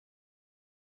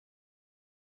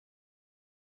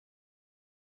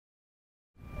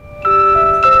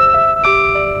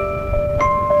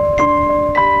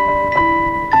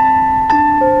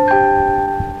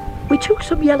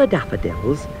some yellow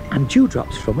daffodils and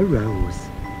dewdrops from a rose,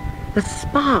 the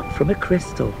spark from a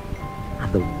crystal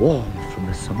and the warmth from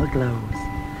the summer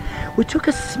glows. We took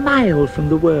a smile from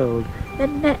the world,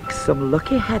 then next some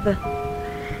lucky heather.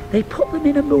 They put them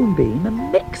in a moonbeam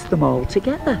and mixed them all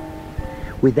together.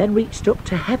 We then reached up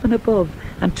to heaven above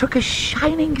and took a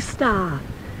shining star.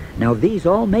 Now these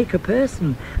all make a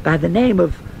person by the name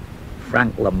of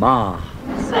Frank Lammar.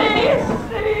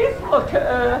 Sis, look at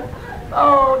her.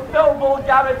 Oh, no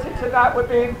vulgarity tonight, we're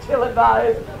being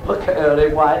tyrannized. Look at her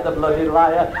in white, the bloody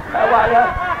liar.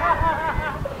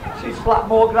 She's flat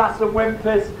more grass than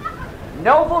wimpers.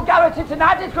 No vulgarity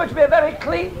tonight, it's going to be a very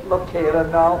clean... Look here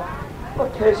and now.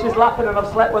 Look here, she's laughing and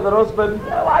I've slept with her husband.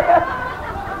 How are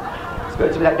you? It's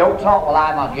going to be like, don't talk while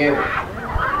I'm on you.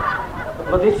 The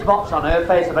bloody spots on her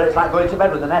face, but it's like going to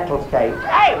bed with a nettles cake.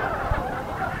 Hey!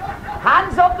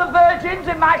 Hands up the virgins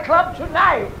in my club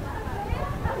tonight.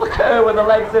 Look at her with the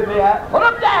legs in the air. Put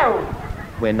them down!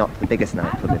 We're not the biggest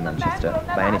nightclub in Manchester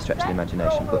by any stretch of the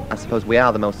imagination, but I suppose we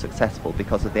are the most successful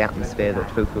because of the atmosphere that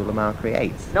Fufu Lammar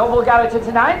creates. No vulgarity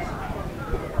tonight?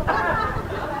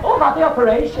 Oh, about the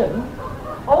operation?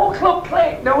 Oh, Club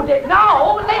Click, no dick.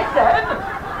 No, listen!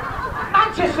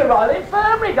 Manchester Royal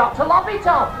Infirmary, Dr.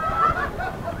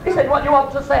 Lobbytop. He said, what do you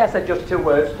want to say? I said, just 2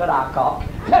 words, ta-da-cock.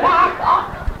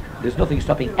 Ta-da-cock! There's nothing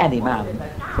stopping any man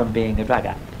from being a drag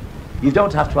act. You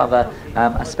don't have to have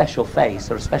a special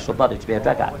face or a special body to be a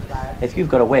drag act. If you've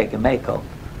got a wig and makeup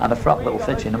and a frock that will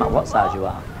fit you no matter what size you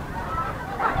are.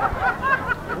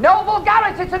 No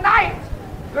vulgarity tonight!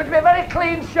 It's going to be a very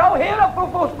clean show here at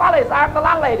Fufu's Palace. I'm the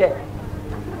landlady.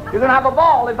 You're going to have a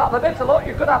ball. In fact, the bits of luck,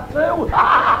 you could have 2.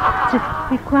 To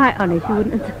be quite honest, you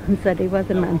wouldn't have said he was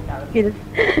a man.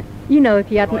 You know, if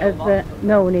you hadn't have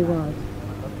known he was,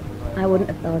 I wouldn't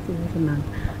have thought he was a man.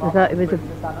 I thought he was a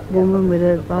woman with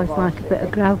a voice like a bit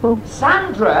of gravel.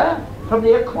 Sandra from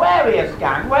the Aquarius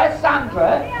gang. Where's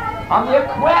Sandra? On the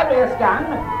Aquarius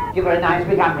gang. Give her a nice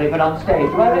big hand, bring her on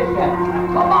stage. Where is she?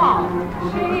 Come on.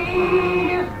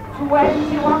 She's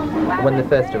 21. When they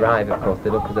first arrive, of course,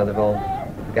 they look as though they've all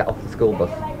get off the school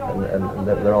bus, and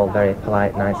they're all very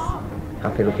polite, nice,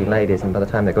 happy-looking ladies, and by the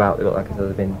time they go out, they look like as though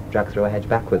they've been dragged through a hedge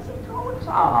backwards.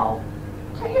 Oh,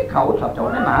 take your coat off,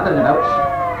 don't you, madden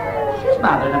about... She's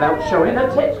maddering about showing her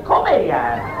tits. Come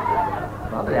here.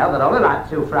 Bloody hell, they're only like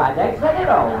 2 fried eggs,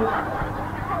 they're old.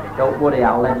 Don't worry,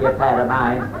 I'll lend you a pair of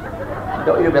mine.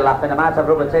 Don't you be laughing, I might have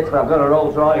rubber tits, but I've got a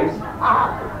Rolls Royce.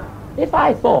 If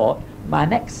I thought my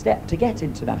next step to get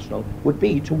international would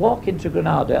be to walk into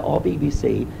Granada or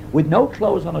BBC with no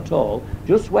clothes on at all,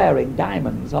 just wearing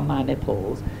diamonds on my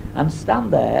nipples, and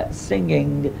stand there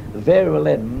singing Vera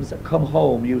Lynn's Come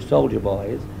Home, You Soldier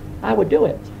Boys, I would do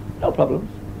it. No problems.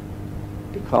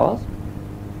 Because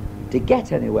to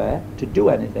get anywhere, to do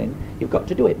anything, you've got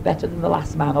to do it better than the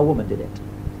last man or woman did it.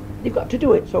 You've got to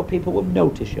do it so people will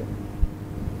notice you,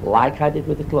 like I did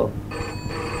with the club.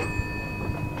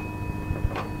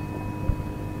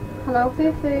 Hello,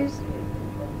 Fifus.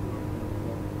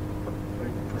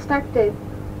 Stag do.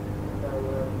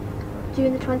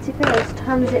 June the 21st.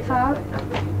 Hands it far.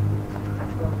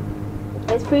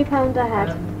 It's £3 a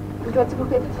head. Would you want to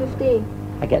book it for 15?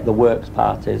 I get the works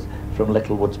parties from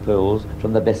Littlewoods Pools,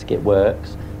 from the Biscuit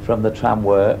Works, from the Tram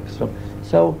Works,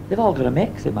 so they've all got a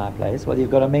mix in my place, whether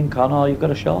you've got a mink on or you've got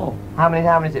a shawl. How many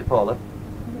is it for, love?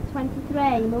 It's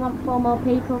 23. We want 4 more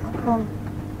people to come.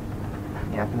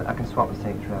 Yeah, I can swap the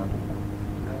seats round.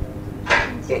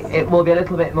 It will be a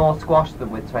little bit more squashed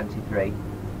than with 23.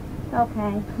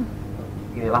 Okay.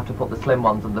 You'll have to put the slim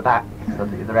ones on the back so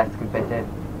that the rest can fit in.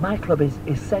 My club is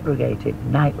segregated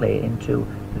nightly into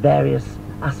various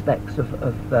aspects of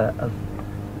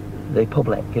the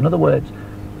public. In other words,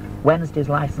 Wednesday's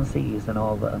licensees and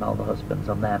all the husbands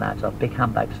on their nights off, big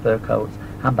handbags, fur coats,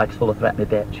 handbags full of threat me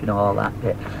bitch, you know, all that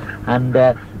bit, and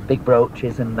big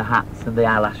brooches and the hats and the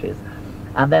eyelashes.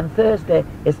 And then Thursday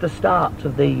is the start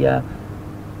of the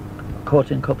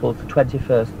courting couples, the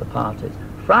 21st, the parties.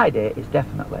 Friday is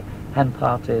definitely hen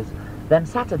parties. Then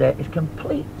Saturday is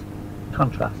complete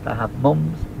contrast. I have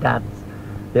mums, dads,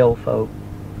 the old folk,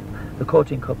 the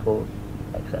courting couples,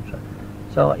 etc.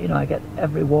 So, you know, I get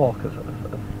every walk of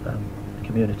the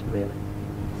community, really.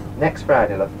 Next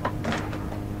Friday, love.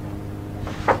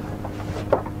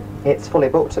 It's fully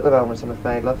booked at the moment, I'm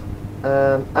afraid, love.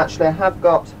 Actually,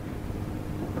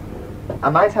 I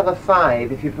might have a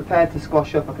 5. If you're prepared to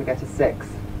squash up, I could get a 6.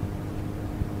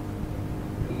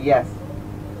 Yes.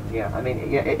 Yeah, I mean,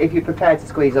 if you're prepared to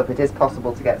squeeze up, it is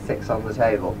possible to get 6 on the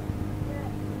table.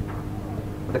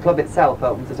 The club itself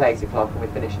opens at 8 o'clock and we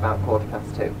finish about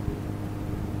 2:15.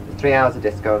 There's 3 hours of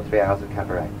disco and 3 hours of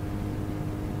cabaret.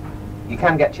 you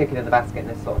can get chicken in the basket and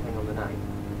this sort of thing on the night.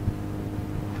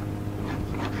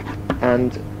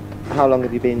 And how long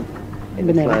have you been in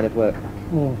this line of work?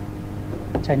 Oh,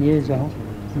 10 years ago.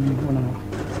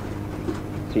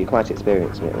 1.5. So you're quite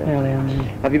experienced in it, really? Early on.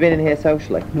 Have you been in here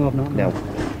socially? No, I've not. No.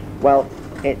 Well,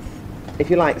 it's, if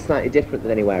you like, slightly different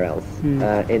than anywhere else, in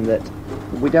that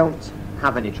we don't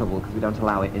have any trouble because we don't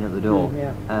allow it in at the door.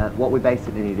 What we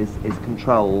basically need is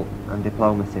control and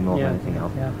diplomacy more than anything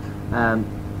else.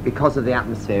 Because of the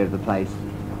atmosphere of the place,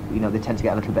 you know, they tend to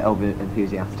get a little bit over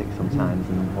enthusiastic sometimes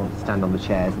and want to stand on the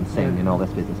chairs and sing and all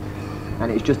this business.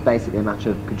 And it's just basically a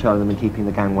matter of controlling them and keeping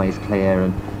the gangways clear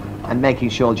and making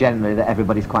sure generally that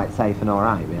everybody's quite safe and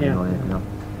alright, really, more than anything else.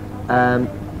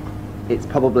 It's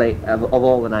probably, of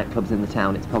all the nightclubs in the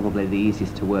town, it's probably the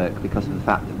easiest to work because of the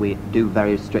fact that we do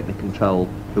very strictly control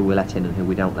who we let in and who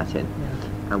we don't let in.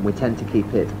 And we tend to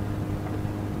keep it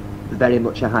very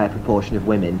much a higher proportion of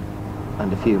women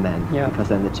and a few men, because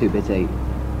then they're too busy,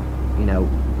 you know,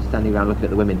 standing around looking at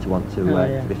the women to want to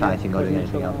be fighting or doing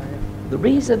anything else. The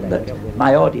reason that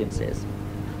my audiences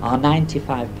are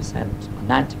 95% or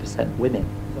 90% women,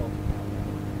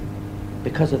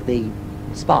 because of the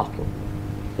sparkle,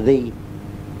 the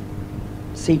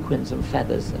sequins and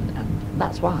feathers, and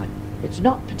that's why. It's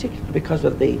not particularly because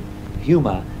of the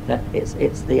humour,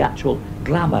 it's the actual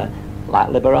glamour, like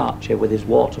Liberace with his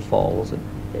waterfalls, and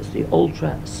it's the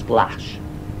ultra splash.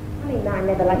 I think mine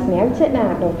never lets me out at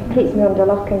night, love. Keeps me under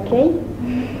lock and key.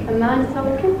 And mine's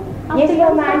talking? Yes,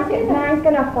 well, mine's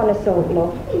gone off on assault,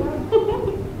 love.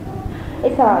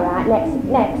 It's alright,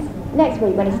 next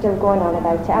week when he's still going on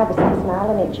about it, I'll be sat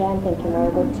smiling at you and thinking we're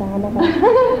a good time of it.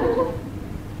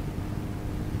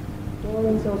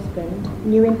 Doreen's husband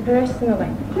knew him personally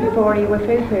before he were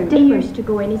foo-foo. He used to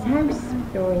go in his house,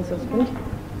 Doreen's husband.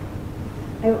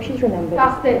 I hope she's remembered.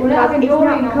 That's it. Because it's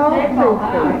not called foo-foo.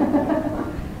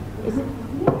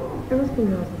 Her husband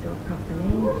knows his own proper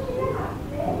name.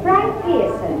 Frank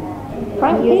Pearson.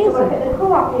 Frank He used to Pearson? work at the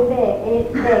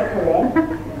cooperative bakery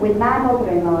with my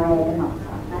mother-in-law here in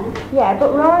Oxford. Yeah,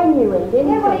 but Roy knew him, didn't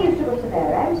he? Yeah, well, he used to go to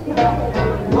their house.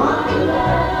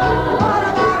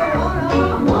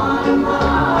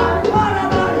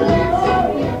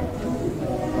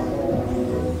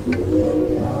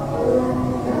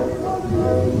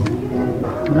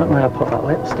 I don't know where I put that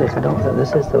lipstick. I don't think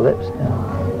this is the lipstick.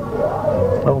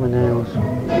 Oh, my nails.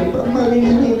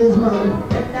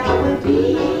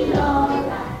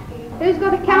 Who's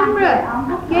got a camera?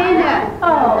 Gaynor.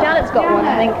 Oh, Janet's got one,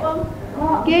 I think.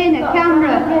 Gaynor,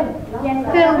 camera.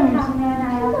 Films.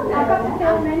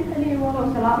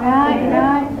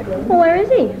 Right. Well, where is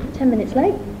he? 10 minutes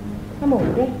late. I'm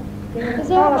hungry. Is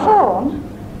he on the phone?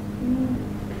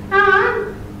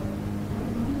 Anne.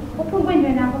 Open the window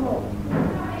and have a look.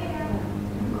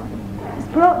 It's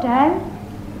brought down.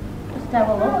 Just have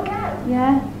a look.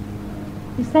 Yeah.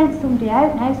 He sent somebody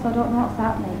out now, so I don't know what's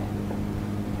happening.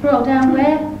 Brought down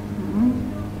where?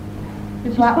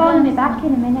 She's phoning me back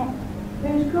in a minute.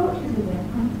 Whose coach is he with?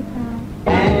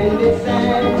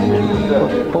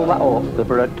 Pull that off,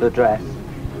 the dress.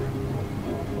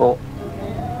 Oh.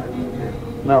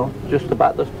 No, just the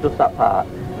back, just that part.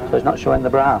 So it's not showing the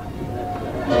bra.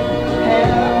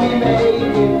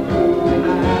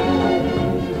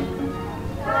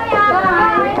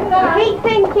 Keep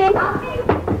thinking.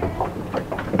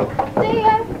 See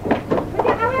you. Are we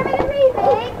having a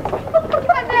meeting?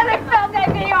 I nearly fell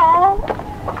down the hall.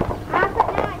 Half an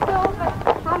hour's over.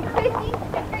 I'm 50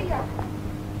 here.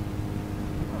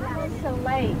 It's so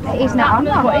late. He's not on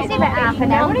long, is he? About half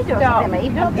an hour he doesn't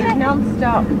leave, doesn't he? It's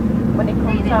non-stop when he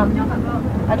comes on.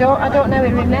 I don't know,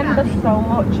 he remembers so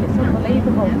much, it's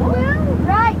unbelievable.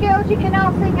 Right, girls, you can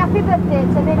all sing happy birthday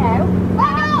to me now.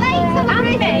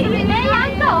 And me.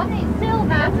 I'm not. It's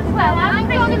Silver as well. I'm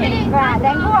going to be. Right,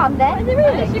 then go on then.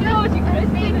 She knows you,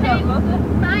 Christine.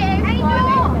 My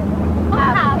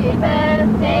happy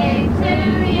birthday to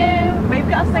you. We've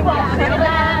got to sing Happy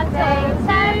birthday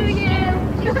to you.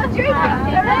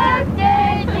 Happy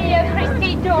birthday, dear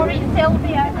Christy, Dory,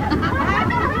 Sylvia.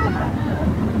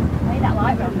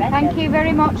 Thank you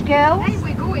very much, girls. Hey,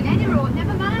 we're going any road,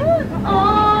 never mind.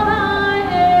 All I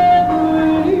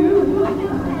ever knew,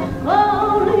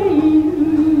 only you.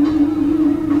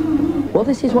 Well,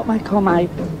 this is what I call my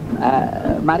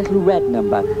little red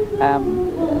number.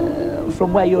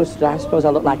 From where you're stood, I suppose I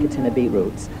look like a tin of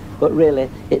beetroots, but really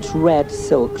it's red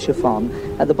silk chiffon.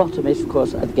 At the bottom is, of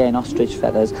course, again, ostrich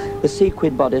feathers, the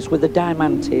sequin bodice with the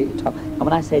diamante top. And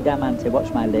when I say diamante,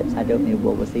 watch my lips, I don't mean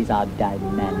woolworths, these are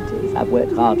diamantes. I've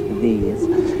worked hard for these.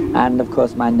 And, of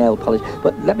course, my nail polish.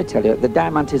 But let me tell you, the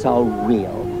diamantes are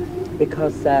real,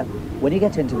 because when you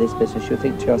get into this business, you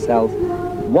think to yourself,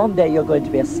 one day you're going to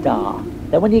be a star.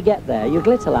 Then when you get there, you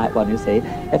glitter like one, you see.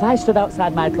 If I stood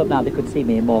outside my club now, they could see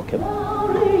me in Morecambe.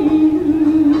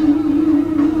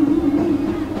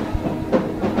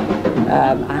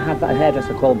 I have a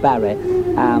hairdresser called Barry.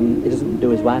 He doesn't do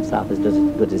his wife's half as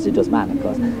good as he does mine, of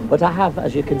course. But I have,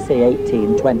 as you can see,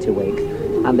 18, 20 wigs,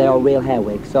 and they're all real hair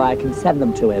wigs, so I can send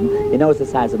them to him. He knows the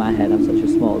size of my head. I'm such a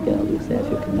small girl, you see, as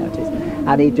you can notice.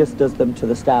 And he just does them to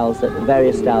the styles,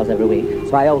 various styles every week.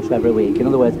 So I alter every week. In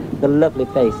other words, the lovely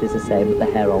face is the same, but the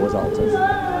hair always alters.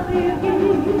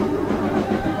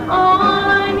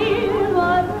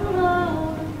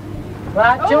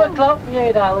 Right, 2 o'clock for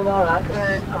you, darling, all right?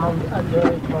 I'll do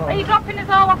it tomorrow. Are you dropping us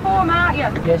all off home, aren't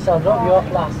you? Yes, I'll drop you off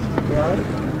last, right?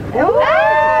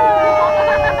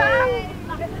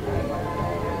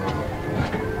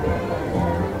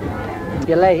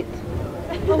 You're late.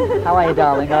 How are you,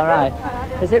 darling? All right.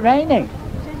 Is it raining?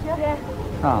 Yeah.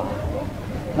 Oh.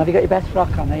 Have you got your best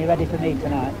frock on? Are you ready for me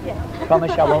tonight? Yeah.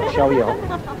 Promise I won't show you up.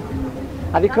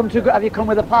 Have you come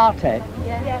with a party?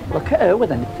 Yeah. Look at her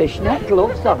with a fishnet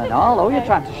gloves on and all. Oh, you're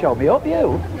trying to show me up,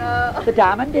 you. No. The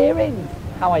diamond earrings.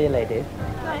 How are you, ladies?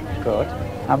 Good.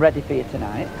 I'm ready for you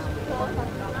tonight.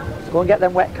 Let's go and get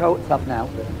them wet coats off now.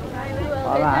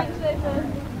 All right.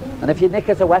 And if your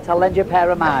knickers are wet, I'll lend you a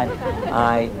pair of mine.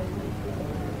 I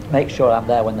make sure I'm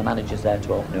there when the manager's there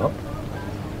to open up.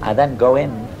 I then go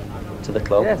in to the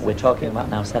club. Yes. We're talking about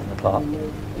now 7 o'clock.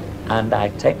 And I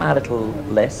take my little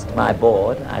list, my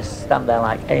board, I stand there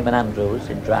like Eamon Andrews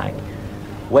in drag,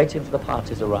 waiting for the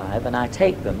parties to arrive, and I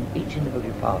take them, each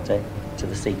individual party, to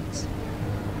the seats.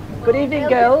 Good evening,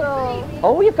 girls.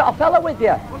 Oh, you've got a fella with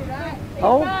you.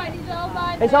 Oh,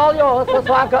 it's all yours,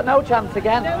 so I've got no chance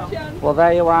again. Well,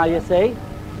 there you are, you see.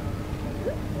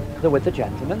 They're with the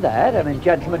gentleman there. I mean,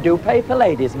 gentlemen do pay for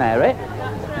ladies, Mary,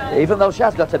 even though she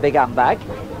has got a big handbag.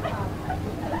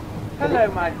 Hello,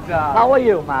 my darling. How are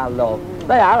you, my love?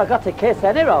 They are, I got a kiss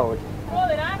any road.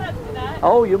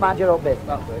 Oh, you mind your own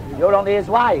business. You're only his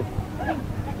wife.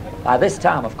 By this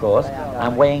time, of course,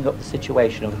 I'm weighing up the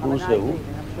situation of who's who,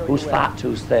 who's fat,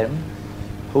 who's thin,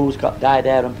 who's got dyed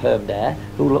hair and permed hair,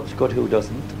 who looks good, who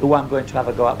doesn't, who I'm going to have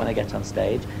a go at when I get on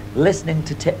stage, listening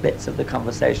to tidbits of the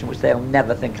conversation which they'll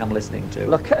never think I'm listening to.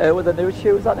 Look at her with the new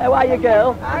shoes on. How are you, girl?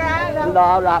 All right, love.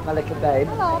 All right, my little babe.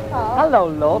 Hello, Paul. Hello,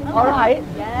 love. All right.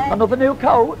 Yeah. Another new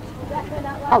coat.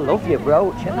 Definitely. I love your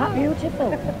brooch. Isn't that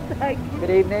beautiful? Thank you. Good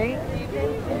evening.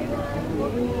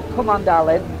 Come on,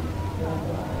 darling.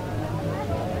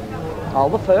 All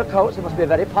the fur coats. It must be a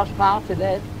very posh party,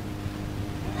 this.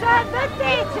 It's our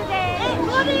birthday today. It's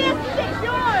bloody it's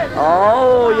yours.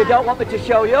 Oh, you don't want me to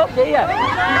show you up, do you?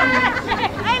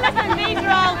 Hey, listen, these are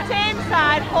all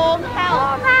Tameside home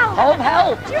help. Home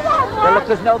help? Do you want one? The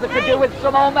lookers know they could do with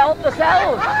some home help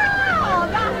themselves. Oh,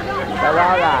 that's good. Well,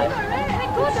 all right.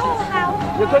 Good home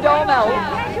help. You're good home help?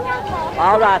 Yeah, you want one?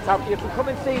 All right, you can come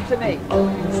and see to me.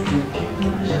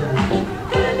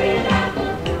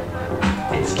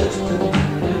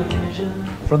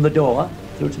 From the door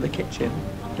through to the kitchen,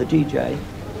 the DJ,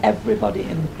 everybody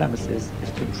in the premises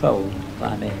is controlled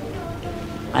by me.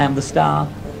 I am the star,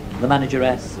 the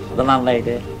manageress, the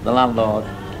landlady, the landlord,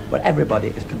 but everybody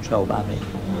is controlled by me.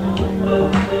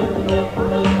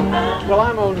 Well,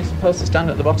 I'm only supposed to stand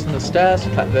at the bottom of the stairs to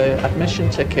collect the admission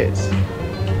tickets.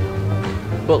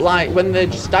 But like when the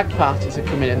stag parties are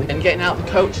coming in and getting out the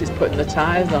coaches, putting the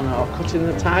ties on or cutting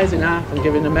the ties in half and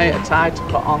giving a mate a tie to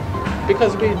put on.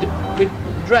 Because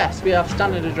we have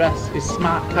standard address is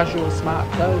smart, casual, smart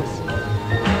clothes.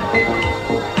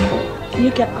 You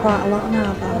get quite a lot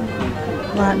now,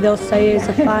 though. Like they'll say here's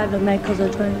a five and make us a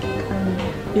drink, and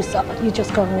you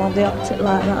just go along the optic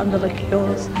like that under the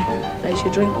queues. There's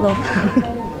your drink, love.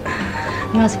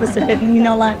 No specific, you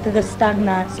know, like for the stag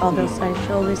nights, or they'll say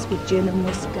fill this with gin and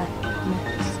whiskey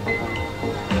mix.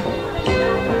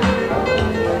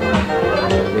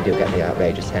 We do get the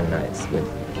outrageous hen nights with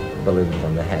balloons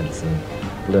on the heads and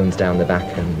balloons down the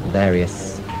back and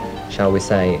various, shall we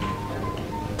say,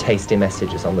 tasty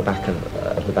messages on the back of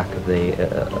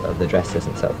the dresses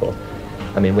and so forth.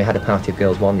 I mean, we had a party of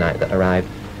girls one night that arrived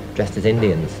dressed as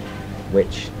Indians,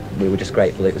 which we were just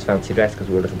grateful it was fancy dress because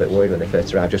we were a little bit worried when they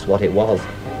first arrived just what it was.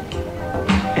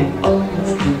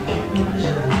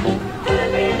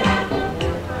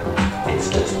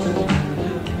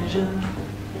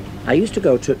 I used to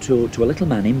go to a little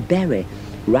man in Bury,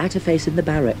 right a face in the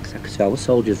barracks. I could see all the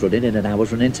soldiers running in and I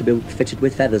was running to be fitted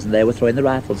with feathers and they were throwing the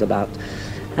rifles about.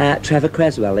 Trevor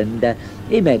Creswell, and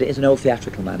he made it as an old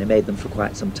theatrical man. He made them for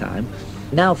quite some time.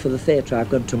 Now for the theatre I've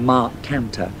gone to Mark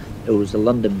Cantor, who's a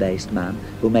London-based man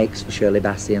who makes for Shirley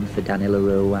Bassey and for Danny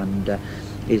LaRue, and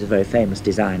He's a very famous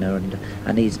designer,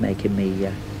 and he's making me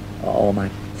all my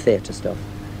theatre stuff.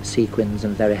 Sequins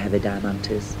and very heavy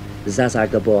diamantes. Zaza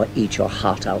Gabor, eat your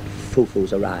heart out.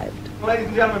 Fufu's arrived. Ladies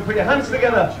and gentlemen, put your hands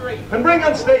together and bring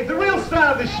on stage the real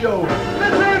star of this show.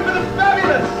 Let's hear it for the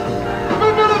fabulous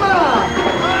Lammar!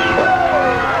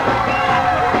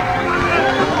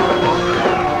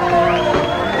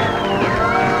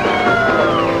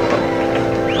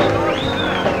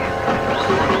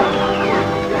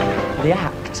 The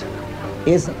act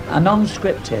is a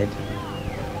non-scripted,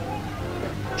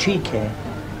 cheeky,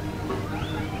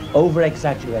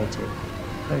 over-exaggerated,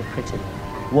 very pretty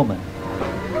woman.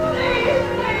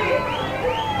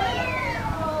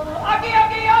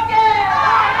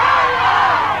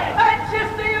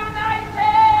 Manchester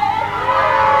United!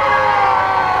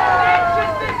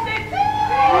 Manchester City!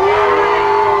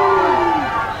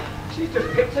 She's just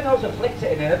picked her nose and flicked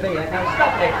it in her beard. Now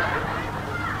stop it.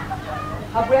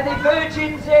 Have we any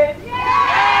virgins in?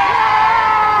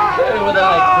 Yeah! Two with the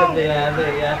legs in the air,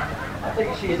 there. I think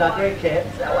she's had your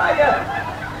kids. How are you?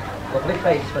 Lovely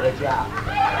face for a jab.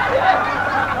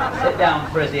 Yeah. Sit down,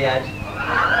 frizzy head. I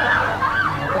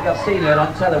think I've seen her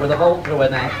on telly with a bolt through her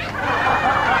neck.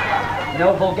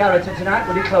 No vulgarity tonight.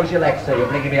 Will you close your legs so you're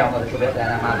bringing me on a little bit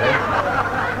then, I'm happy.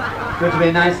 Going to be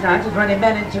a nice night. Is there any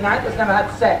men in tonight that's never had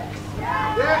sex?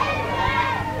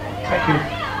 Thank you.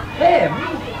 Him?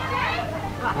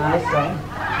 Nice son.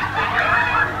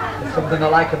 There's something I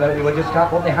like about you. I just can't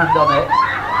put my hand on it.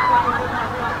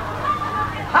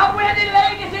 Have we any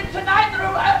ladies in tonight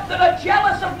that are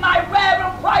jealous of my rare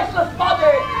and priceless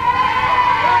body?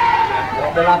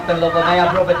 Don't be laughing, love. I may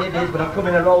have rubber diddies, but I'm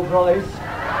coming a Rolls Royce.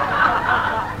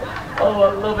 Oh,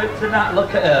 I love it tonight.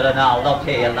 Look at her and all. Look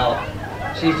here, look.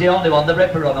 She's the only one the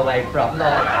Ripper run away from.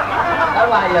 Look. How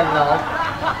are you, love?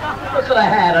 Look at her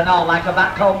hair and all, like a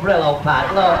back home Brillo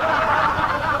pad. Look.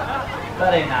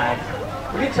 Very nice.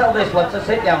 Will you tell this one to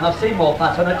sit down? I've seen more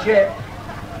fat on a chip.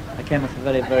 I came off a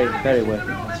very, very, very working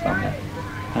class family,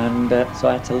 and so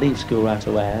I had to leave school right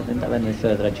away. I didn't have any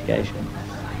further education,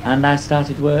 and I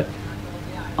started work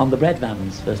on the bread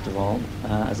vans first of all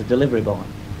as a delivery boy,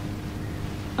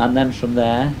 and then from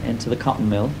there into the cotton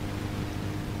mill,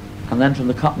 and then from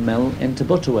the cotton mill into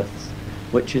Butterworth's,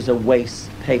 which is a waste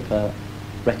paper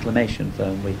reclamation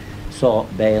firm. We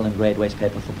sort, bale and grade waste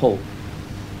paper for pulp,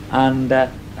 and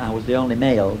I was the only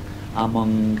male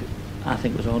among, I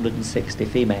think it was 160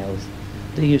 females.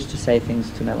 They used to say things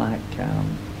to me like,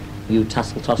 you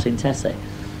tassel-tossing Tessie,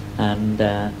 and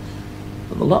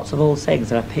lots of old sayings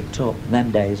that I picked up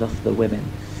them days off the women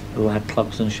who had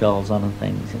clogs and shawls on and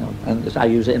things, you know, and I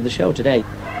use it in the show today.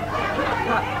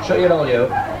 Shut your hole, you.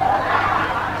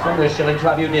 Somebody's shilling to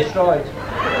have you destroyed.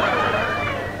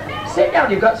 Sit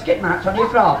down, you've got skid marks on your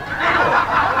frock.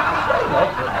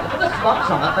 Look at the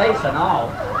spots on her face and all.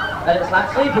 And it's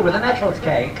like sleeping with a nettles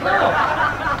cake. Look.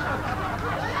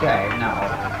 Shame, no.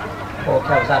 Poor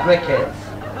cows had rickets.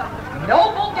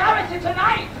 No vulgarity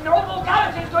tonight! No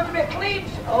vulgarity! It's going to be a clean...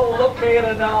 Oh, look here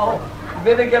and all.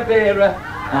 Vinegar beer.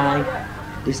 I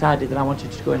decided that I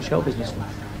wanted to go in show business,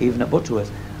 even at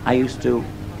Butterworth. I used to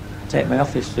take my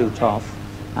office suit off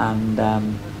and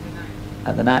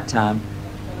at the night time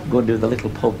go and do the little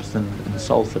pubs and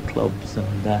Salford clubs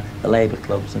and the Labour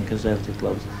clubs and Conservative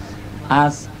clubs.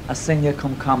 As a singer,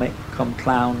 come comic, come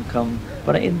clown, come...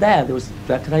 But in there was...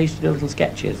 Because I used to do little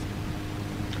sketches.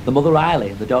 The mother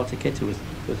Riley, the daughter Kitty was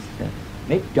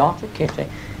my daughter Kitty.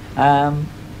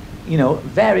 You know,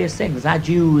 various things. I'd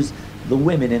use the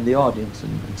women in the audience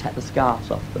and take the scarves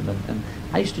off them. And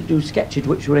I used to do sketches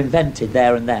which were invented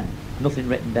there and then. Nothing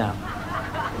written down.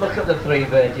 Look at the three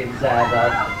virgins there,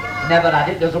 though. Never had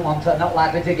it, doesn't want it, not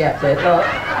likely to get it. Look.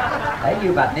 Hey,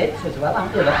 you've had nits as well,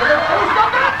 haven't you? Look at them. Who's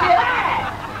done that to you there?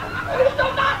 Who's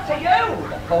done that to you?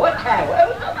 The poor cow.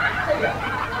 Who's done that to you?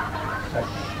 It's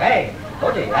a shame.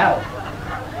 Bloody hell.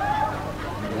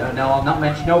 No, I'm not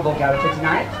mentioning no vulgarity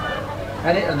tonight.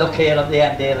 And look here at the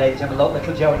end here, ladies and gentlemen. Look,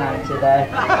 little Joe 90 there.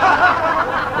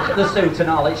 Look at the suit and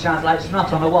all. It shines like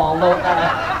snot on the wall. Look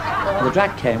there. The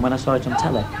drag came when I saw it on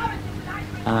telly.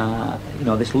 You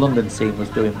know, this London scene was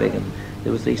doing big, and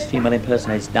there was these female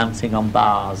impersonators dancing on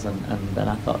bars, and then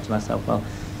I thought to myself, well,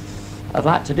 I'd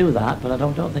like to do that, but I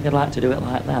don't think I'd like to do it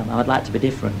like them. I'd like to be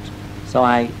different. So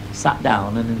I sat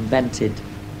down and invented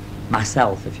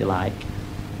myself, if you like,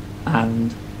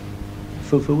 and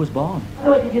Fufu was born.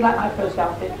 Oh, did you like my first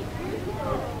outfit?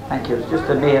 Thank you. It's just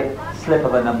a mere slip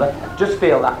of a number. Just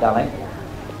feel that, darling.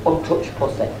 Untouched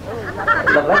pussy.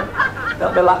 Lovely.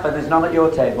 Don't be laughing. There's none at your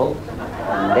table.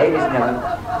 Ladies and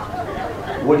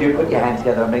gentlemen, would you put your hands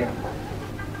together on me?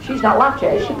 She's not laughing,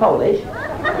 is she, Polish?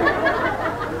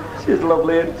 She's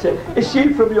lovely, isn't she? Is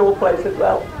she from your place as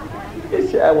well? Is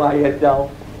she? How are you,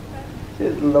 doll?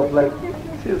 She's lovely.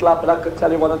 She's laughing. I could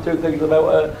tell you one or two things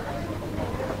about her.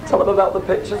 Tell them about the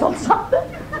pictures on Saturday.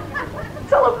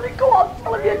 Tell them, go on,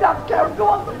 tell them your dad can, go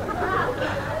on.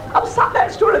 I'm sat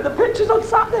next to her in the pictures on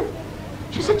Saturday.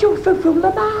 She said, you're from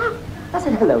Lammar. I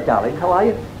said, hello, darling, how are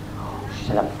you? She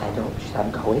said, I'm fed up. She said,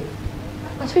 I'm going.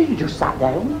 I said, you just sat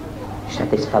down. She said,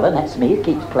 this fella next to me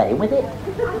keeps playing with it.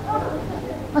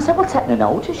 I said, well, take no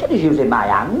notice. She said, he's using my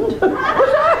hand. Was there?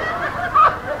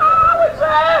 Was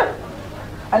there?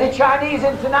 Any Chinese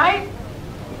in tonight?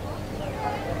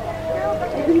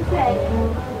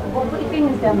 Put your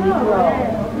fingers down the throat.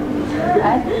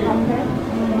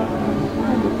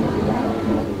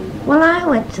 Well, I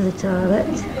went to the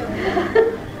toilet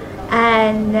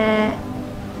and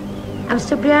I'm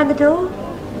stood behind the door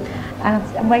and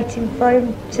I'm waiting for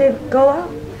him to go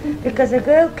out because a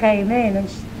girl came in and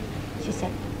she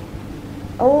said,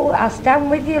 oh, I'll stand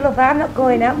with you, love, I'm not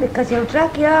going out because he'll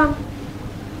drag you on.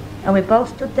 And we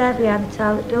both stood there behind the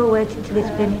toilet door waiting till he's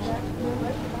finished.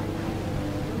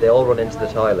 They all run into the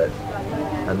toilet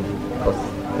and of course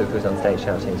Fufu's on stage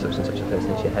shouting such and such a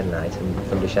person is your head night and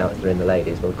somebody shouts they're in the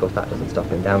ladies. Well, of course that doesn't stop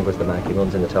him. Down goes the mic, he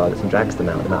runs in the toilets and drags them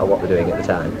out no matter what they're doing at the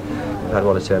time. We've had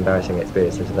one or two embarrassing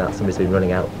experiences of that. Somebody's been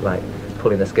running out like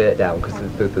pulling the skirt down because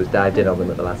Fufu's dived in on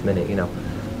them at the last minute, you know.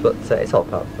 But it's all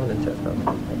part of fun, isn't it? It's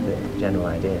not the general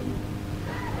idea.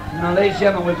 Now, ladies and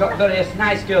gentlemen, we've got various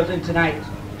nice girls in tonight.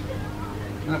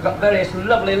 And I've got various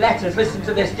lovely letters. Listen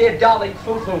to this. Dear darling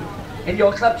Fufu, in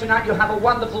your club tonight you have a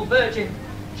wonderful virgin.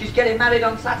 She's getting married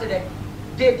on Saturday.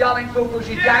 Dear darling Fufu,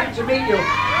 she's dying to meet you.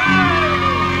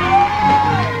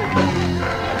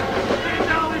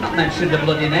 Not mentioned the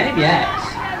bloody name yet.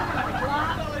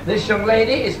 This young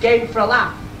lady is game for a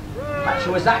laugh. In fact, she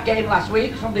was that game last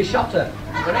week. Somebody shot her.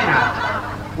 But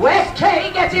anyhow, West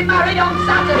Kay getting married on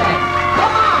Saturday.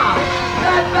 Come on!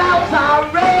 The bells are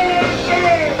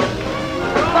ringing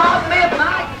for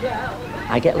midnight girl.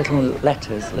 I get little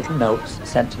letters, little notes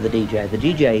sent to the DJ. The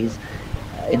DJ's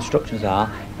instructions are,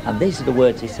 and these are the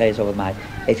words he says over my,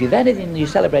 if you've anything, you're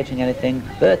celebrating anything,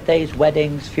 birthdays,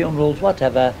 weddings, funerals,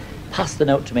 whatever, pass the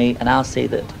note to me and I'll see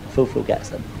that Fufu gets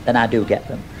them. Then I do get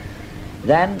them.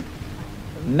 Then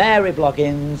Mary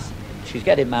Bloggins, she's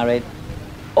getting married,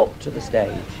 up to the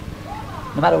stage.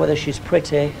 No matter whether she's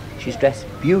pretty, she's dressed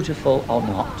beautiful or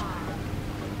not,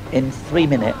 in 3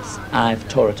 minutes I've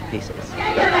tore her to pieces.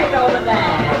 Get your leg over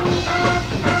there!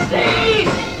 Steve!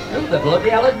 Who the bloody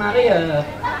hell is marry her?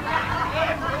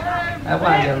 How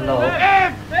are you, love?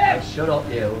 Oh, shut up,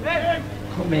 you.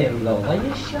 Come here, love. Are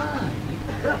you shy?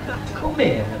 Come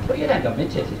here. Put your hand on my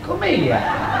titties. Come here.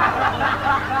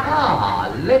 Ah,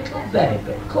 little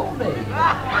baby. Come here.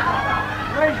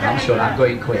 I'm sure I'm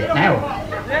going quick now.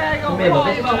 Come here, love.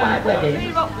 This is a white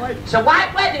wedding. It's a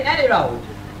white wedding, any road.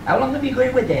 How long have you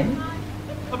been with him?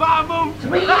 About a month.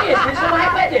 3 years. It's a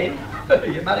white wedding.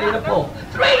 You're marrying a pub.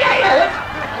 3 years?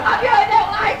 I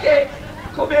don't like it.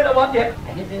 Come here, I want you.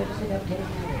 Are you nervous about getting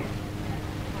married?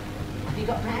 Have you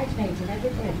got bridesmaids and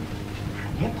everything?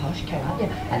 You're posh, can't you?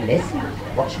 And listen,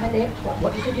 watch my lips.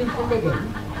 What does he do for a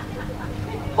living?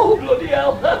 Oh, bloody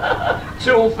hell.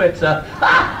 Tool fitter.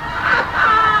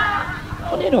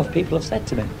 Funny enough, people have said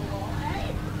to me,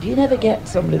 do you never get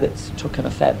somebody that's took an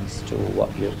offence to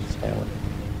what you say?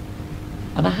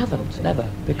 And I haven't, never,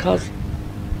 because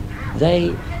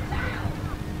they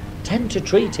tend to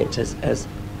treat it as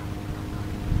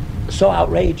so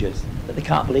outrageous that they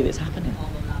can't believe it's happening.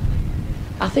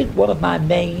 I think one of my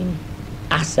main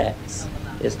assets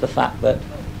is the fact that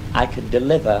I can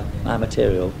deliver my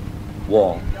material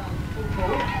warm.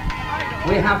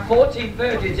 We have 14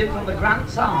 virgins in from the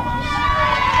Grant's Arms.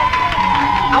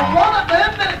 And one of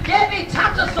them, Debbie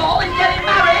Tattersall, is getting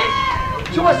married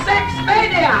to a sex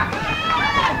maniac.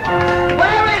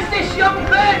 Where is this young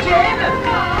virgin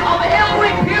of ill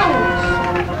repute?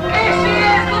 Here she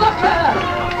is, look at her.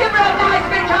 Give her a nice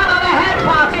big hand on the head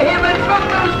party here in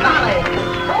Fufu's Valley.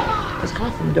 Because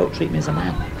half of them don't treat me as a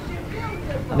man.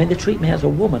 I mean, they treat me as a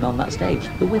woman on that stage,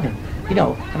 the women. You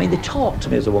know, I mean, they talk to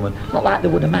me as a woman, not like they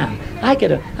would a man. I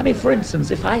mean, for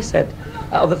instance, if I said,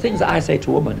 the things that I say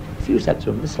to a woman, if you said to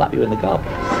them, they slap you in the gob.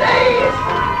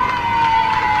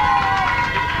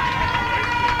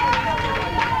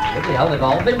 Bloody hell, they've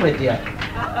all been with you.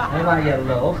 How are you,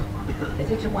 love?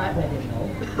 Is it a white wedding,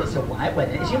 love? It's a white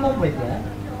wedding. Is your mum with you?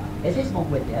 Is his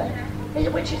mum with you?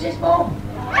 Which is his mum?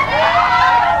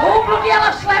 Oh, bloody hell,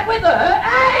 I've slept with her,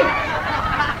 hey!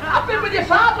 I've been with your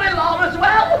father-in-law as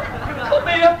well. Come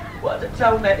here. What to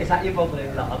tell me? Is that your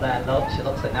mother-in-law there, love? She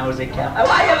looks like nosy cat. How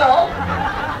are you, love?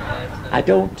 I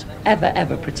don't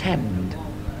ever pretend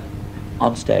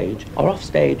on stage or off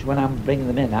stage when I'm bringing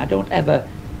them in, I don't ever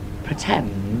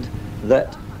pretend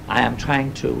that I am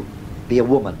trying to be a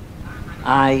woman.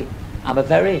 I am a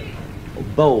very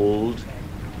bold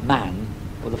man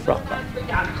with a frock on.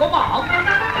 Come on!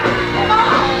 Come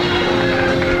on!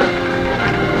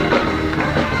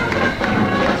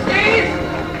 Steve!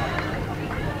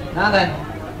 Now then,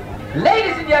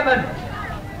 ladies and gentlemen,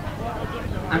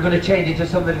 I'm going to change it to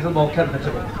something a little more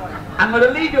comfortable. I'm going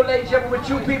to leave you, ladies and gentlemen, with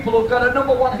two people who've got a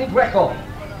 #1 hit record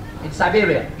in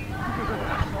Siberia.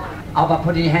 How about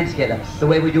putting your hands together the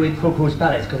way we do in Fuku's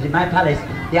Palace? Because in my palace,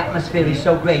 the atmosphere is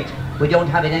so great, we don't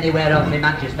have it anywhere else in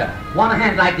Manchester. One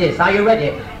hand like this. Are you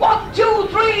ready? 1, 2,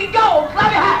 3, go!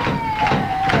 Clap your hands!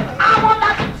 I want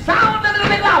that sound a little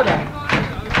bit louder.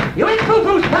 You're in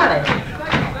Fuku's Palace.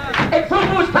 In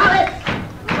Fuku's Palace,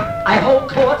 I hold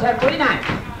court every night.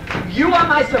 You are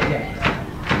my subjects.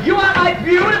 You are my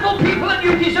beautiful people and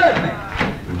you deserve me.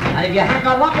 And if you hang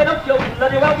on long enough, you'll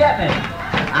bloody well get me.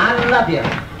 I love you.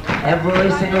 Every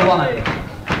single one of you.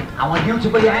 I want you to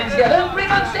put your hands together and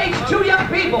bring on stage two young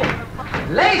people.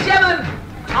 Ladies and gentlemen,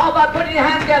 how about putting your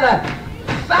hands together?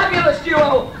 Fabulous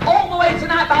duo, all the way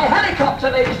tonight by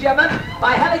helicopter, ladies and gentlemen.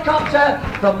 By helicopter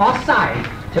from Moss Side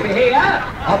to be here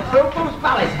on Fuku's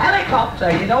Palace.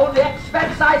 Helicopter, you know the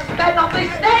expense I spend on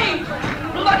this stage.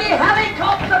 Bloody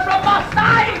helicopter from Moss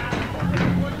Side.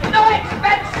 No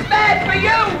expense spared for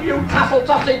you, you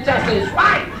tassel-tossing tesses,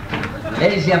 right?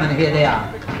 Ladies and gentlemen, here they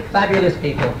are. Fabulous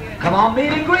people. Come on,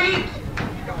 meet and greet.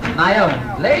 My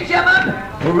own. Ladies and gentlemen,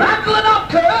 Randall and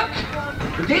Kirk,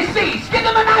 deceased. Give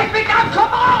them a nice big hand.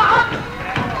 Come on!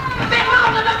 A bit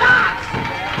louder than that!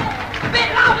 A bit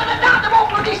louder than that, they won't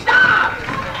bloody start!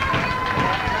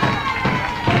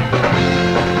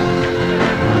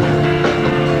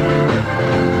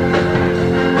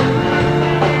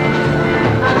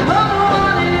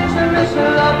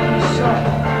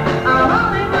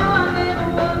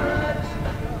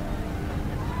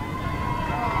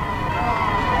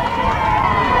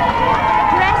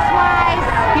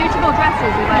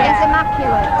 It's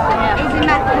immaculate. It's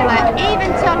immaculate.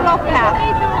 Even to look at.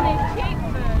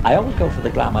 I always go for the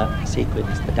glamour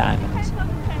sequins, the diamonds,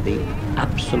 the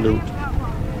absolute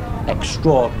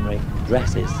extraordinary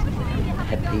dresses,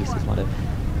 headpieces, whatever,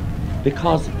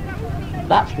 because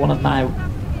that's one of my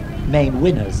main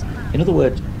winners. In other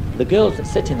words, the girls that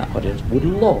sit in that audience would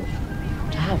love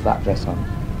to have that dress on.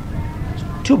 It's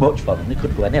too much for them, they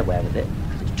couldn't go anywhere with it,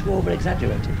 it's too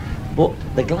over-exaggerated. But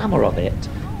the glamour of it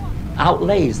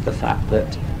outlays the fact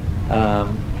that,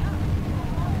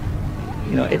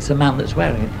 you know, it's a man that's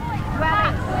wearing it.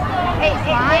 Well,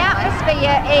 the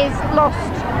atmosphere is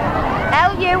lost.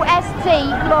 L-U-S-T,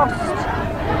 lost.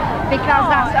 Because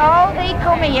that's all they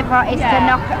come here for, is to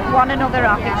knock one another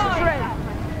off. It's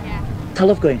true. I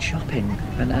love going shopping,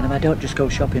 and I don't just go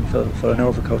shopping for an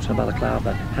overcoat and a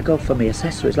balaclava. I go for my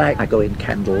accessories, like I go in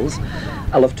Kendall's.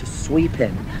 I love to sweep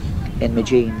in my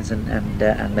jeans and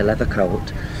my leather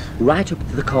coat, right up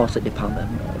to the corset department.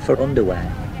 For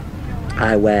underwear,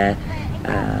 I wear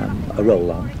a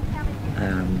roll-on,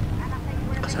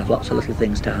 because I have lots of little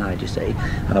things to hide, you see,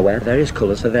 and I wear various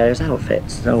colours for various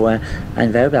outfits. So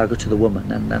invariably I'll go to the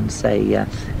woman and say,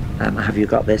 have you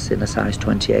got this in a size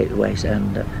 28 waist?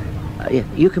 And yeah,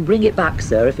 you can bring it back,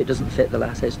 sir, if it doesn't fit the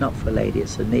last. It's not for a lady,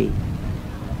 it's for me.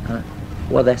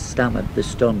 Well, they're stammered, they're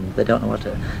stunned, they don't know what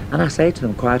to... And I say to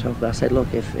them quite often, I say,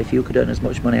 look, if you could earn as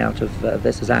much money out of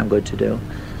this as I'm going to do,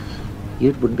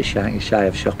 you wouldn't be shy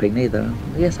of shopping neither.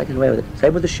 Yes, I can get away with it.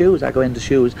 Same with the shoes. I go into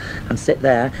shoes and sit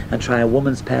there and try a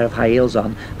woman's pair of high heels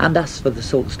on and ask for the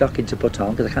silk stocking to put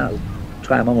on, because I can't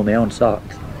try them on with my own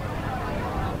socks.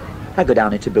 I go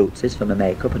down into Boots's for my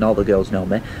makeup, and all the girls know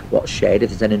me, what shade, if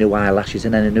there's any new eyelashes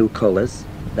and any new colours.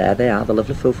 There they are, the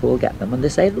lovely Fufu will get them, and they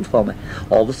save them for me.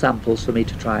 All the samples for me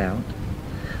to try out.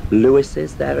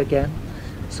 Lewis's there again,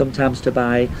 sometimes to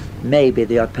buy maybe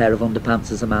the odd pair of underpants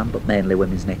as a man, but mainly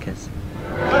women's knickers.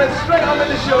 And it's straight on with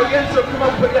the show again, so come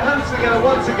on, put your hands together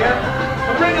once again,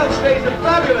 and bring on stage the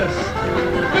fabulous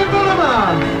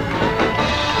Lammar.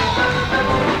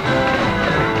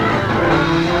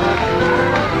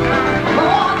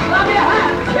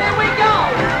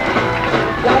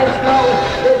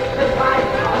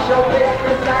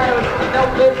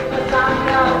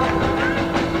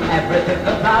 Everything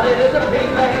about it is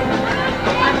appealing,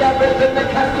 and everything the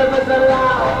customers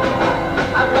allow.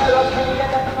 And where else can we get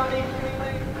that money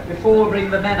feeling? Before we bring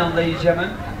the men on, ladies and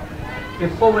gentlemen,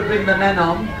 before we bring the men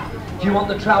on, do you want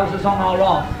the trousers on or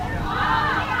off?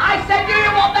 I said, do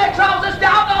you want their trousers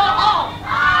down or off?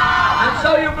 And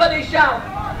so you bloody shout.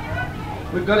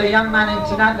 We've got a young man in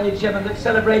tonight, ladies and gentlemen, that's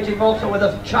celebrating also with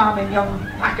a charming young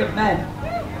pack of men.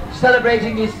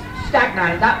 celebrating his stag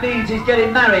night. That means he's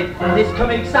getting married this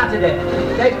coming Saturday.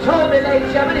 They've told me, ladies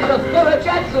and gentlemen, he's a thorough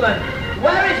gentleman.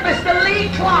 Where is Mr. Lee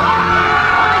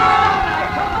Clark?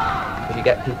 If you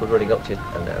get people running up to you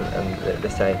and they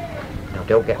say, "Now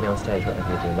don't get me on stage,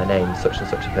 whatever you do, my name's such and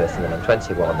such a person and I'm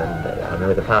 21 and I'm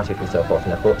with a party and so forth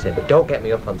and I've booked in, but don't get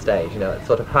me up on stage," you know, it's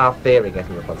sort of half fearing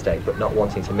getting up on stage but not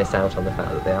wanting to miss out on the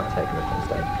fact that they are taken up on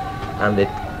stage. And they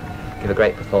give a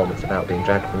great performance about being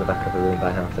dragged from the back of the room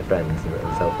by half their friends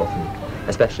and so forth, and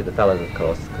especially the fellas, of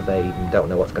course, because they even don't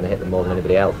know what's going to hit them more than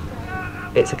anybody else.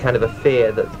 It's a kind of a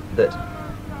fear that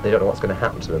they don't know what's going to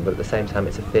happen to them, but at the same time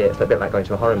it's a fear. It's a bit like going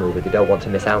to a horror movie. They don't want to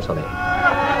miss out on it.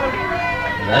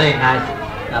 Very nice.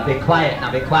 Now be quiet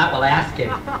while I ask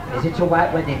him. Is it a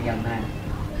white wedding, young man?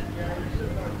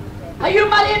 Are you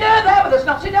marrying her there with a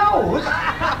snotty nose?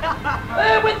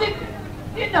 With the...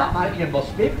 You're not married, you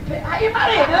must be. Are you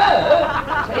marrying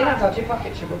her? So you're not dodgy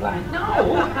pocket, sugar blind.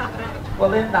 No.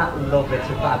 Well, isn't that lovely to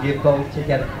have you both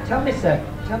together? Tell me, sir,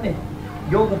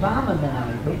 you're the barman then, are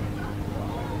you?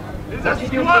 He's a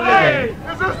squaddy!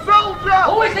 He's a soldier!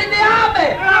 Oh, he's in the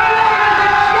army!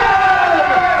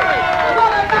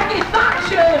 One of Maggie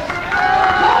Thatcher's!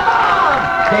 Come on!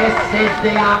 This is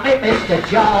the army, Mr.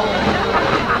 Jones.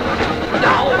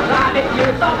 No, private, you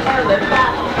don't tell them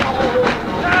all.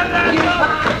 You've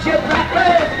had your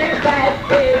breakfast in bed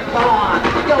before.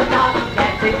 You're not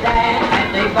getting there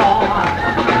anymore.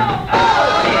 Oh,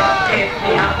 this is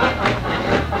the army.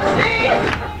 See?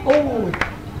 Oh,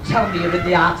 tell me you're in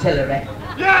the artillery.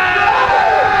 Yeah!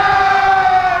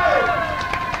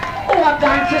 Oh, I'm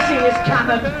dying to see his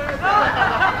cannon.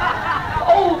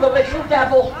 Oh, the little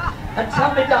devil. And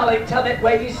tell me, darling, tell me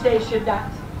where you're stationed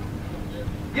at.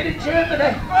 You're in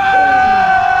Germany.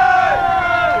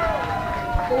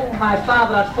 Oh, my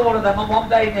father had 4 of them on one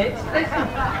bayonet. Listen.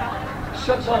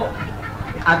 Shut up.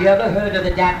 Have you ever heard of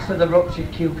the dance of the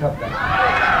ruptured cucumber?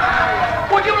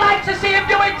 Would you like to see him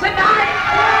do it tonight?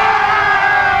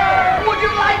 Would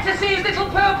you like to see his little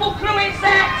purple cruise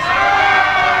set?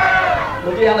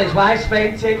 Bloody hell, his wife's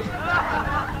fainted.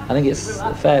 I think it's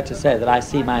fair to say that I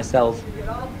see myself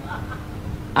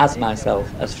as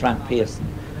Frank Pearson.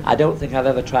 I don't think I've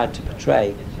ever tried to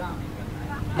portray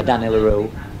a Danny LaRue.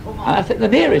 I think the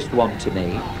nearest one to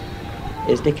me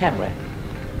is Dick Emery.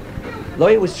 Though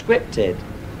it was scripted,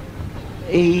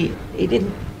 he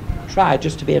didn't try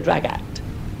just to be a drag act.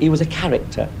 He was a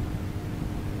character.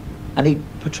 And he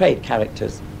portrayed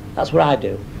characters. That's what I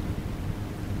do.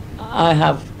 I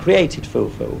have created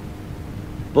Foo-Foo,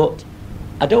 but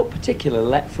I don't particularly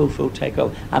let Foo-Foo take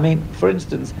over. I mean, for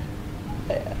instance,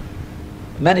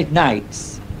 many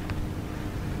nights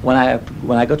when I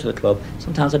go to the club,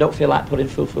 sometimes I don't feel like putting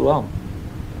Foo-Foo on.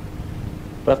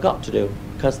 But I've got to do,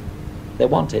 because they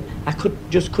want it. I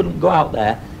couldn't go out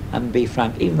there and be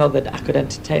Frank, even though I could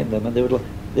entertain them, and they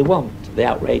want the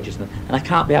outrageousness. And I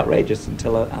can't be outrageous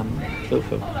until I'm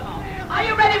Foo-Foo. Are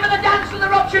you ready for the dance with the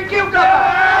ruptured cucumber? Am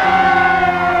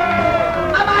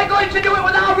I going to do it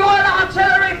with our Royal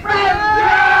Artillery friends?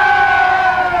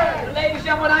 Ladies and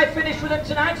gentlemen, when I finish with them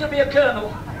tonight, it'll be a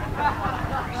colonel.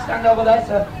 Stand over there,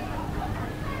 sir.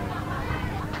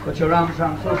 Put your arms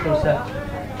round Foo-Foo, sir.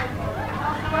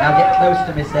 Now get close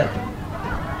to me, sir.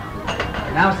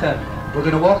 Now, sir, we're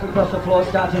going to walk across the floor,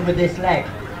 starting with this leg.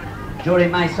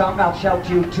 During my song, I'll shout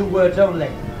you 2 words only.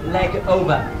 Leg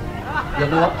over. You'll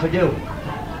know what to do.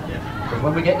 Because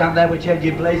when we get down there, we're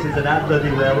changing places, and I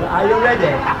bloody will. Are you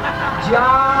ready? Just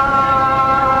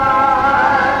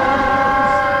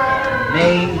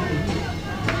me.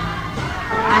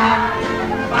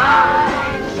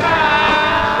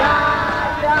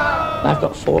 I've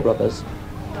got 4 brothers.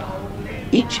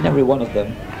 Each and every one of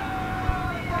them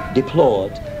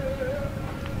deplored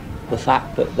the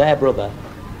fact that their brother,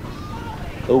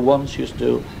 who once used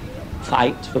to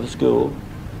fight for the school,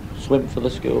 swim for the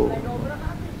school,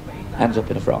 ends up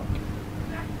in a frock.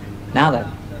 Now then,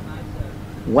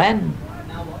 when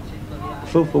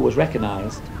Foo-Foo was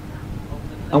recognised,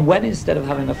 and when instead of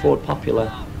having a Ford Popular,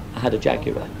 I had a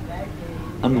Jaguar,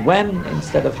 and when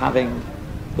instead of having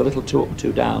the little 2 up and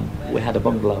 2 down, we had a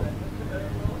bungalow,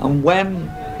 and when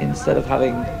instead of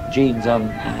having jeans on,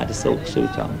 I had a silk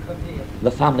suit on,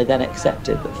 the family then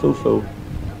accepted that Foo-Foo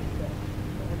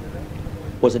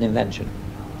was an invention,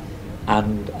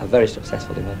 and a very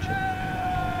successful invention.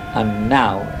 And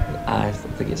now I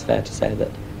think it's fair to say that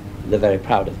they're very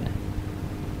proud of me.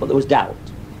 But there was doubt,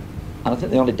 and I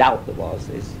think the only doubt there was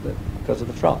is that because of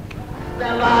the frock.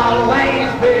 There'll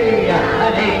always be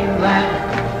an England.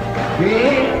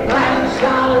 England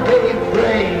shall be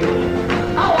free.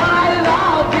 Oh, I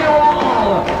love you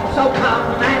all, so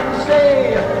come and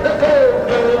see the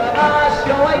Foo-Foo of our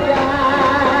show again.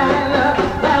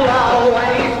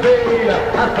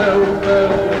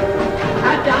 boo-boo,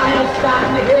 and I'll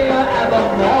stand here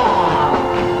evermore.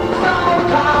 So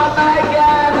come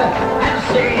again and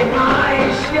see my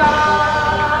show,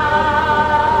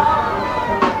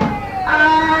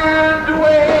 and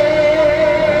we'll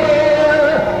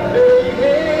be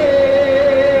here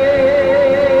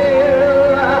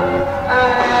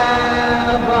evermore.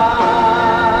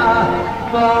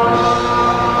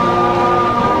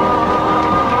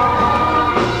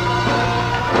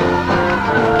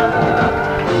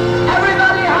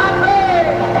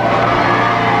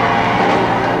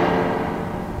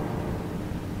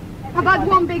 I've had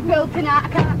one big bill tonight, I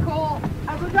can't cope.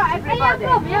 Have we got everybody?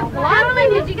 Yeah,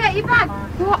 gladly. Did you get your bag?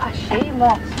 What a shame,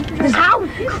 what? How?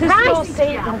 Christ!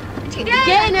 Gainer!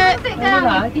 Sit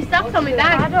down. You stopped on my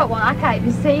bag. I don't want, I can't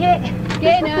even see it.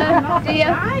 Gainer,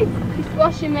 dear. You're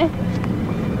squashing me.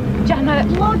 Janet.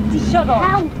 Bloody shut up.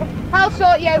 I'll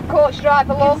sort you out, coach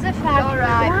driver, love. It's a fag. All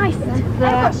right. Christ. I've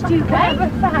got stupid.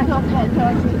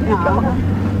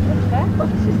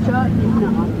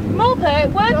 Mother,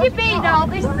 where have you been all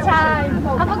this time?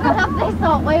 Have I got to have this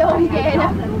on my own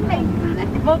Gainer?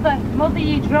 Mother,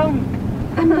 you drunk?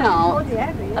 I'm not.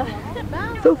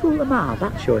 Colourful Lammar,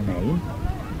 that's your name.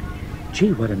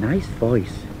 Gee, what a nice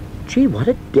voice. Gee, what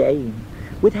a dame.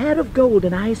 With hair of gold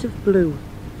and eyes of blue.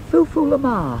 Colourful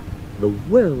Lammar, the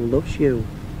world loves you.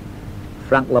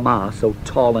 Frank Lammar, so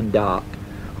tall and dark,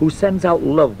 who sends out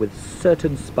love with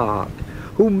certain spark,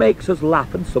 who makes us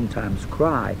laugh and sometimes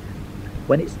cry.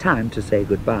 When it's time to say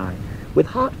goodbye, with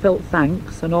heartfelt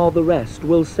thanks and all the rest,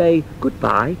 we'll say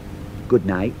goodbye, good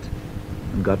night,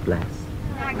 and God bless.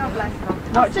 God bless.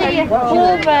 I'll see you.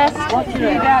 All the best. See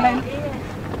you, darling.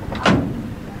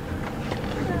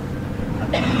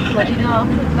 Bloody no,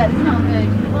 but it's not good.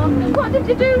 What did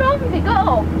you do wrong? Did you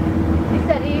go? He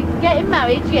said he's getting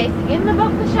married, yes, to give him a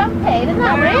bottle of champagne, and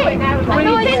that was it. I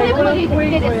know he said he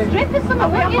did a strip or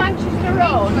something, wouldn't you? Manchester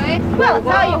Road. Well, I'll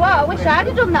tell you what, I wish I'd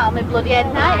have done that on my bloody head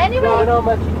night anyway.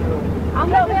 I'm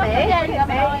not forgetting.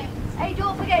 Hey,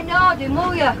 don't forget Norden,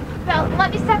 will you? Well, let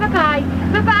me say bye-bye.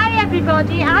 Bye-bye,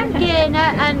 everybody. I'm Gainer,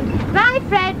 and bye,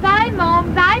 Fred, bye,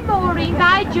 Mum, bye, Maureen,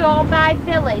 bye, Joe, bye,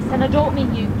 Phyllis. And I don't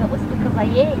mean you, Phyllis, because I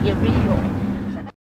hate you real.